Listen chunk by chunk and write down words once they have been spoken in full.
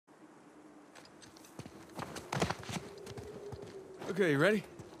Okay, you ready?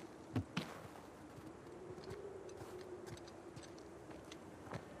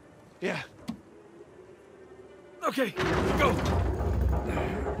 Yeah. Okay, go!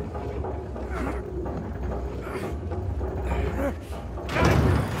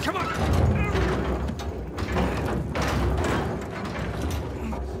 Come on!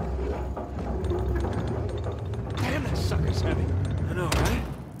 Damn, that sucker's heavy. I know, right?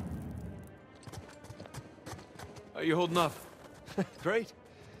 How you holding up? Great.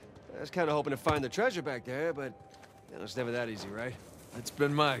 I was kind of hoping to find the treasure back there, but it's never that easy, right? That's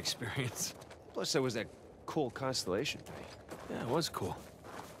been my experience. Plus, there was that cool constellation thing. Yeah, it was cool.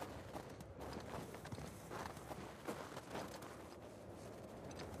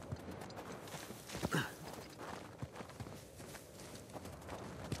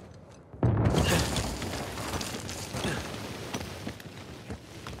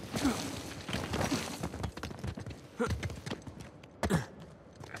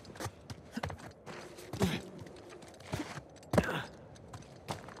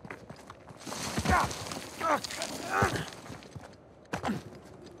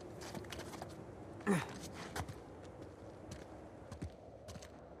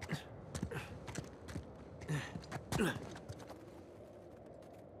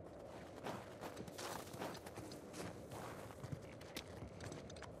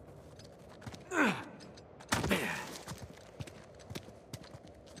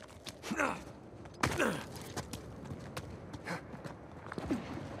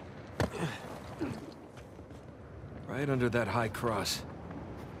 Right under that high cross.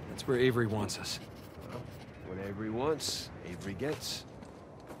 That's where Avery wants us. Well, what Avery wants, Avery gets.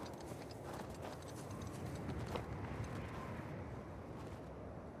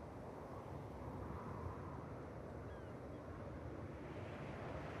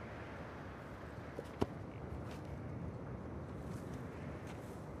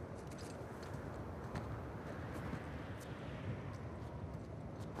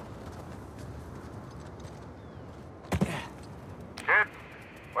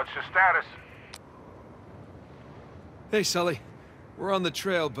 What's your status? Hey, Sully. We're on the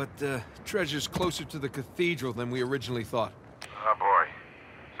trail, but treasure's closer to the cathedral than we originally thought. Oh, boy.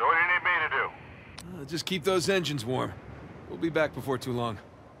 So what do you need me to do? Just keep those engines warm. We'll be back before too long.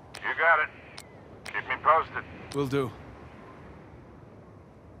 You got it. Keep me posted. Will do.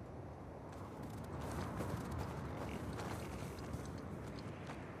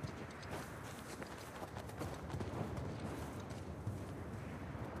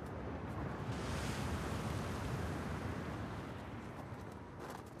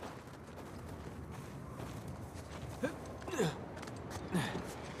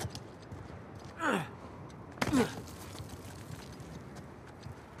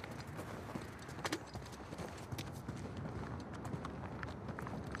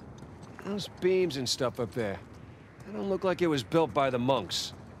 Those beams and stuff up there. They don't look like it was built by the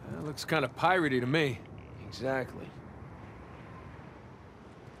monks. That looks kind of piratey to me. Exactly.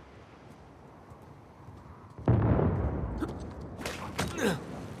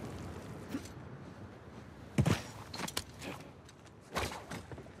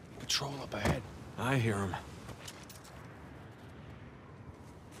 Patrol up ahead. I hear him.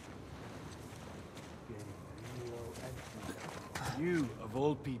 You, of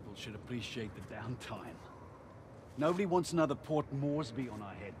all people, should appreciate the downtime. Nobody wants another Port Moresby on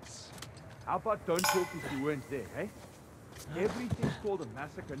our heads. How about don't talk if you weren't there, eh? Everything's called a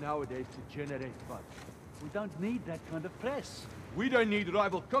massacre nowadays to generate buzz. We don't need that kind of press. We don't need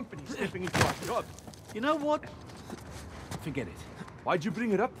rival companies stepping into our jobs. You know what? Forget it. Why'd you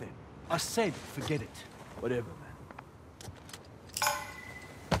bring it up then? I said forget it. Whatever, man.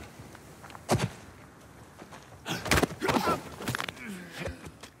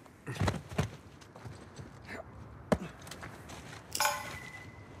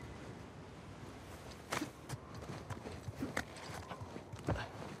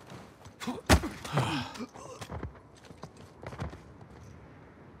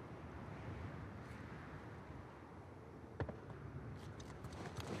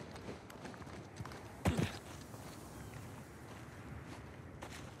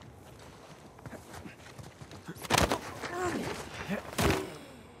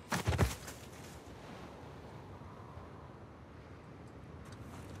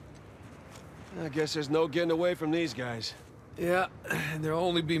 I guess there's no getting away from these guys. Yeah, and there'll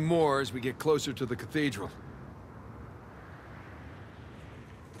only be more as we get closer to the cathedral.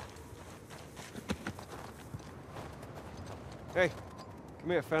 Hey, come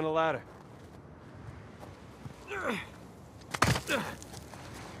here, found a ladder.